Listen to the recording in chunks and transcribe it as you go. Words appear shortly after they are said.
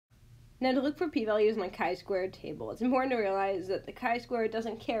Now, to look for p-values in my chi-squared table, it's important to realize that the chi-squared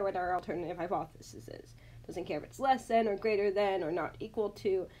doesn't care what our alternative hypothesis is. It doesn't care if it's less than or greater than or not equal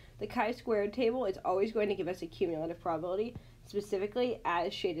to. The chi-squared table is always going to give us a cumulative probability, specifically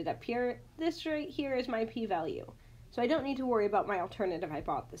as shaded up here. This right here is my p-value. So I don't need to worry about my alternative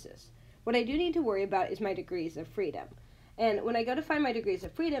hypothesis. What I do need to worry about is my degrees of freedom. And when I go to find my degrees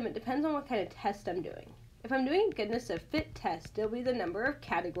of freedom, it depends on what kind of test I'm doing. If I'm doing a goodness of fit test, it'll be the number of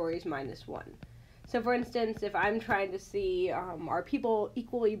categories minus 1. So for instance, if I'm trying to see are people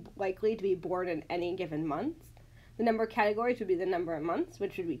equally likely to be born in any given month, the number of categories would be the number of months,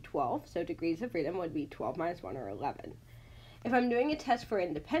 which would be 12. So degrees of freedom would be 12 minus 1 or 11. If I'm doing a test for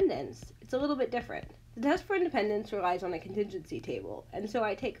independence, it's a little bit different. The test for independence relies on a contingency table, and so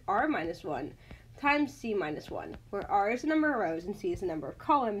I take r minus 1 times c minus 1, where r is the number of rows and c is the number of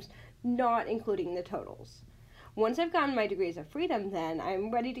columns, not including the totals. Once I've gotten my degrees of freedom, then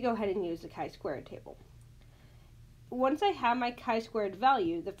I'm ready to go ahead and use the chi-squared table. Once I have my chi-squared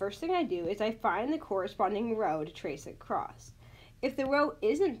value, the first thing I do is I find the corresponding row to trace across. If the row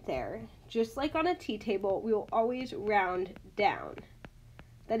isn't there, just like on a t-table, we will always round down.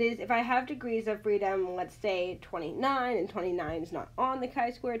 That is, if I have degrees of freedom, let's say 29, and 29 is not on the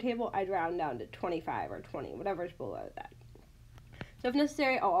chi-squared table, I'd round down to 25 or 20, whatever's below that. So if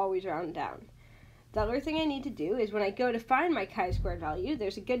necessary, I'll always round down. The other thing I need to do is when I go to find my chi-squared value,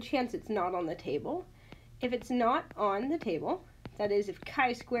 there's a good chance it's not on the table. If it's not on the table, that is, if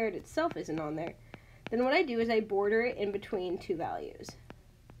chi-squared itself isn't on there, then what I do is I border it in between two values.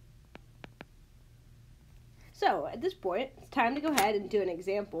 So at this point, it's time to go ahead and do an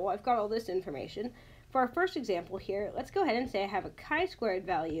example. I've got all this information. For our first example here, let's go ahead and say I have a chi-squared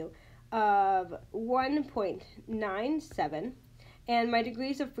value of 1.97, and my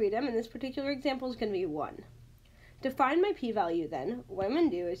degrees of freedom in this particular example is going to be 1. To find my p-value then, what I'm going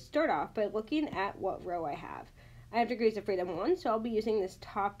to do is start off by looking at what row I have. I have degrees of freedom 1, so I'll be using this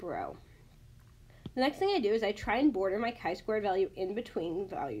top row. The next thing I do is I try and border my chi-squared value in between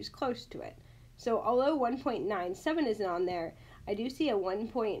values close to it. So although 1.97 isn't on there, I do see a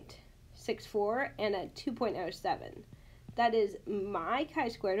 1.64 and a 2.07. That is, my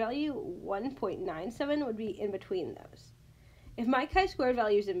chi-squared value, 1.97, would be in between those. If my chi-squared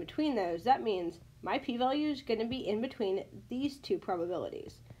value is in between those, that means my p-value is going to be in between these two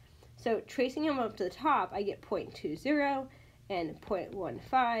probabilities. So tracing them up to the top, I get 0.20 and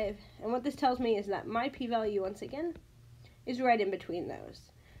 0.15, and what this tells me is that my p-value, once again, is right in between those.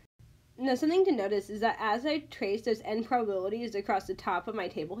 Now, something to notice is that as I trace those n probabilities across the top of my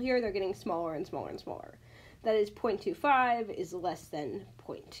table here, they're getting smaller and smaller and smaller. That is, 0.25 is less than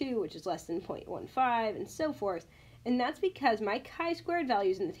 0.2, which is less than 0.15, and so forth. And that's because my chi-squared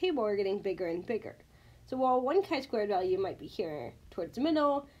values in the table are getting bigger and bigger. So while one chi-squared value might be here towards the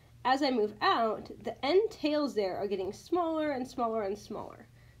middle, as I move out, the n tails there are getting smaller and smaller and smaller.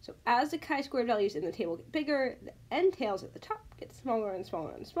 So as the chi-squared values in the table get bigger, the n tails at the top get smaller and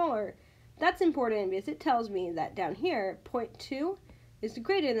smaller and smaller. That's important because it tells me that down here, 0.2 is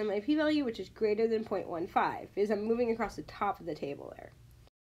greater than my p-value, which is greater than 0.15, because I'm moving across the top of the table there.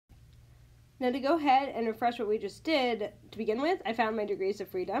 Now to go ahead and refresh what we just did, to begin with, I found my degrees of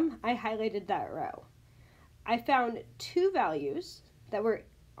freedom. I highlighted that row. I found two values that were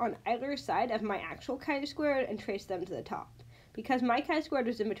on either side of my actual chi-squared and traced them to the top. Because my chi-squared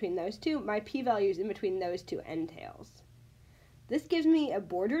was in between those two, my p-value is in between those two n tails. This gives me a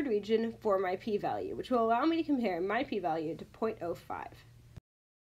bordered region for my p-value, which will allow me to compare my p-value to 0.05.